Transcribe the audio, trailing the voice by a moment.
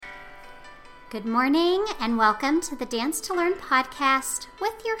Good morning and welcome to the Dance to Learn podcast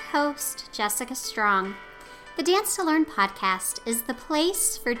with your host, Jessica Strong. The Dance to Learn podcast is the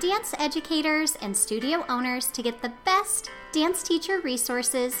place for dance educators and studio owners to get the best dance teacher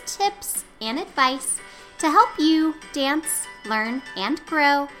resources, tips, and advice to help you dance, learn, and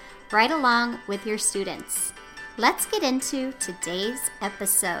grow right along with your students. Let's get into today's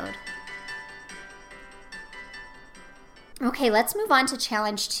episode. Okay, let's move on to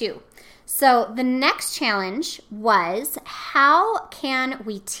challenge 2. So the next challenge was, how can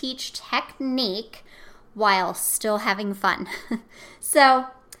we teach technique while still having fun? So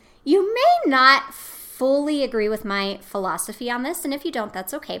you may not fully agree with my philosophy on this, and if you don't,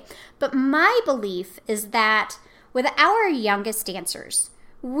 that's okay. But my belief is that with our youngest dancers,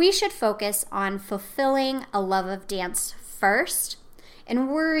 we should focus on fulfilling a love of dance first and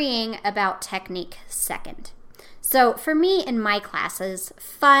worrying about technique second. So for me in my classes,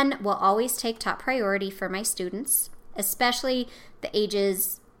 fun will always take top priority for my students, especially the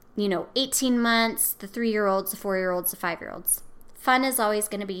ages, 18 months, the 3-year-olds, the 4-year-olds, the 5-year-olds. Fun is always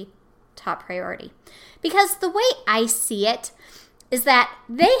going to be top priority. Because the way I see it is that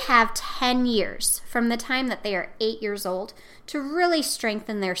they have 10 years from the time that they are 8 years old to really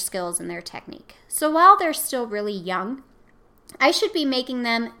strengthen their skills and their technique. So while they're still really young, I should be making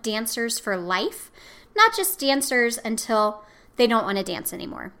them dancers for life, not just dancers until they don't want to dance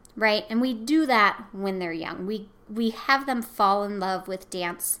anymore, right? And we do that when they're young. We have them fall in love with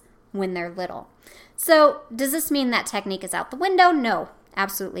dance when they're little. So does this mean that technique is out the window? No,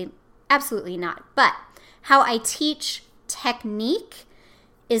 absolutely not. But how I teach technique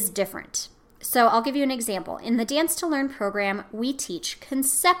is different. So I'll give you an example. In the Dance to Learn program, we teach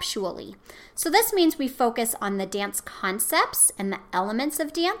conceptually. So this means we focus on the dance concepts and the elements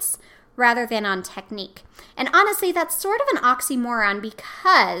of dance rather than on technique. And honestly, that's sort of an oxymoron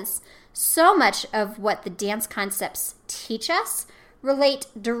because so much of what the dance concepts teach us relate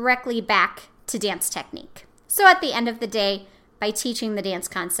directly back to dance technique. So at the end of the day, by teaching the dance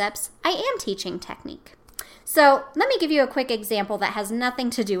concepts, I am teaching technique. So let me give you a quick example that has nothing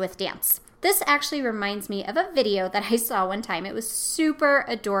to do with dance. This actually reminds me of a video that I saw one time. It was super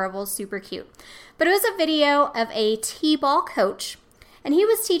adorable, super cute. But it was a video of a T-ball coach, and he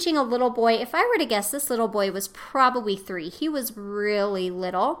was teaching a little boy. If I were to guess, this little boy was probably 3. He was really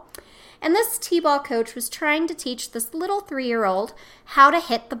little. And this T-ball coach was trying to teach this little 3-year-old how to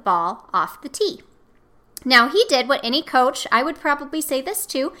hit the ball off the tee. Now, he did what any coach, I would probably say this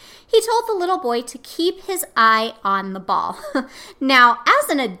too, he told the little boy to keep his eye on the ball. Now, as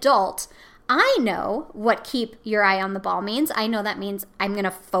an adult, I know what keep your eye on the ball means. I know that means I'm going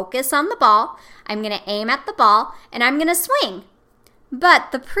to focus on the ball, I'm going to aim at the ball, and I'm going to swing.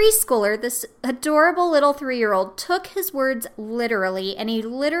 But the preschooler, this adorable little 3-year-old, took his words literally, and he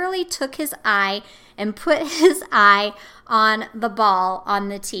literally took his eye and put his eye on the ball on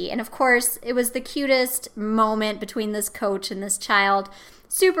the tee. And of course, it was the cutest moment between this coach and this child.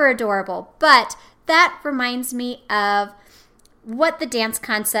 Super adorable. But that reminds me of what the dance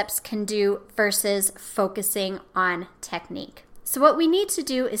concepts can do versus focusing on technique. So what we need to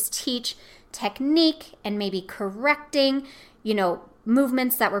do is teach technique and maybe correcting,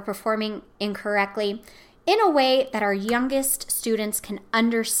 movements that we're performing incorrectly in a way that our youngest students can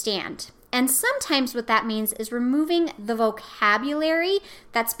understand. And sometimes what that means is removing the vocabulary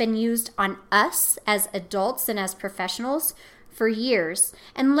that's been used on us as adults and as professionals for years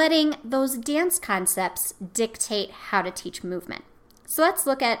and letting those dance concepts dictate how to teach movement. So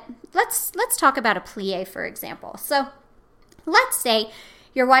let's talk about a plie, for example. So let's say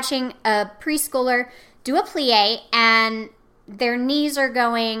you're watching a preschooler do a plie and their knees are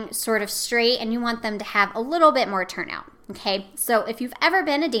going sort of straight and you want them to have a little bit more turnout, okay? So if you've ever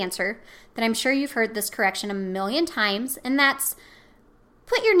been a dancer, then I'm sure you've heard this correction a million times, and that's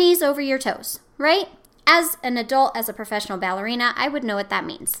put your knees over your toes, right? As an adult, as a professional ballerina, I would know what that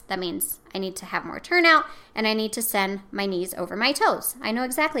means. That means I need to have more turnout and I need to send my knees over my toes. I know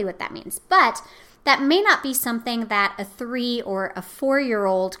exactly what that means, but that may not be something that a 3 or a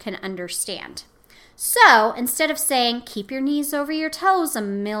 4-year-old can understand. So instead of saying, keep your knees over your toes a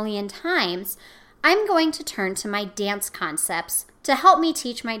million times, I'm going to turn to my dance concepts to help me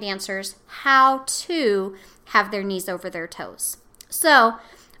teach my dancers how to have their knees over their toes. So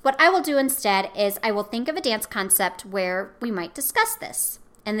what I will do instead is I will think of a dance concept where we might discuss this.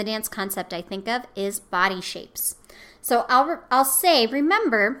 And the dance concept I think of is body shapes. So I'll say,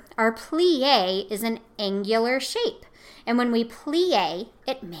 remember, our plie is an angular shape. And when we plie,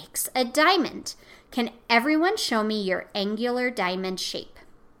 it makes a diamond. Can everyone show me your angular diamond shape?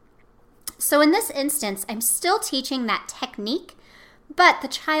 So in this instance, I'm still teaching that technique, but the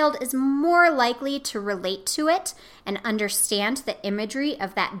child is more likely to relate to it and understand the imagery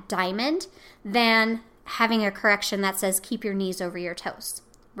of that diamond than having a correction that says keep your knees over your toes,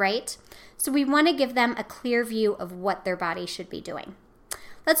 right? So we want to give them a clear view of what their body should be doing.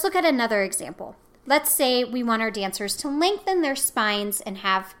 Let's look at another example. Let's say we want our dancers to lengthen their spines and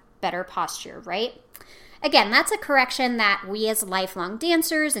have better posture, right? Again, that's a correction that we as lifelong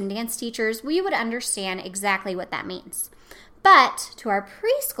dancers and dance teachers, we would understand exactly what that means. But to our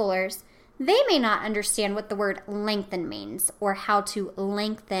preschoolers, they may not understand what the word lengthen means or how to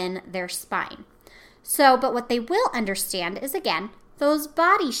lengthen their spine. But what they will understand is, again, those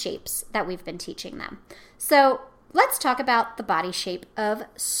body shapes that we've been teaching them. So let's talk about the body shape of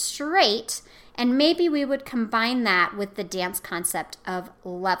straight, and maybe we would combine that with the dance concept of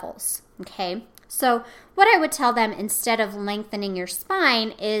levels, okay? So what I would tell them instead of lengthening your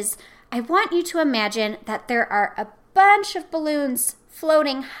spine is I want you to imagine that there are a bunch of balloons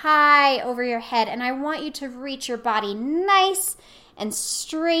floating high over your head, and I want you to reach your body nice and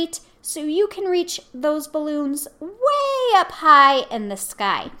straight so you can reach those balloons way up high in the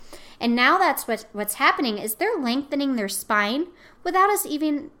sky. And now that's what's happening is they're lengthening their spine without us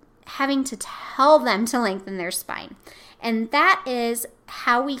even having to tell them to lengthen their spine. And that is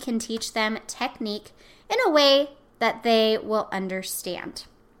how we can teach them technique in a way that they will understand.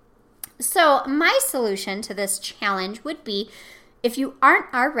 So my solution to this challenge would be, if you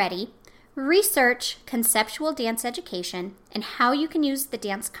aren't already, research conceptual dance education and how you can use the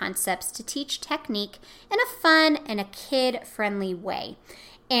dance concepts to teach technique in a fun and a kid-friendly way.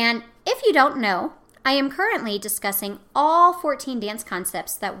 And if you don't know, I am currently discussing all 14 dance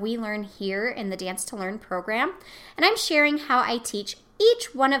concepts that we learn here in the Dance to Learn program, and I'm sharing how I teach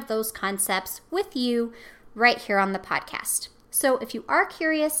each one of those concepts with you right here on the podcast. So if you are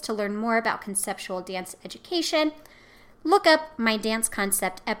curious to learn more about conceptual dance education, look up my dance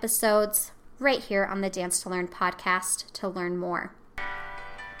concept episodes right here on the Dance to Learn podcast to learn more.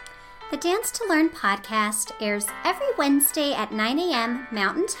 The Dance to Learn podcast airs every Wednesday at 9 a.m.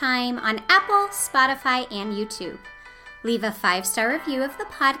 Mountain Time on Apple, Spotify, and YouTube. Leave a 5-star review of the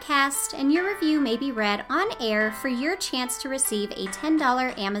podcast, and your review may be read on air for your chance to receive a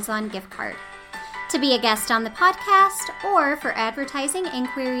 $10 Amazon gift card. To be a guest on the podcast or for advertising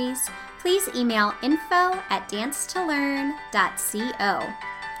inquiries, please email info@dancetolearn.co.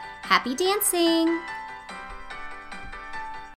 Happy dancing!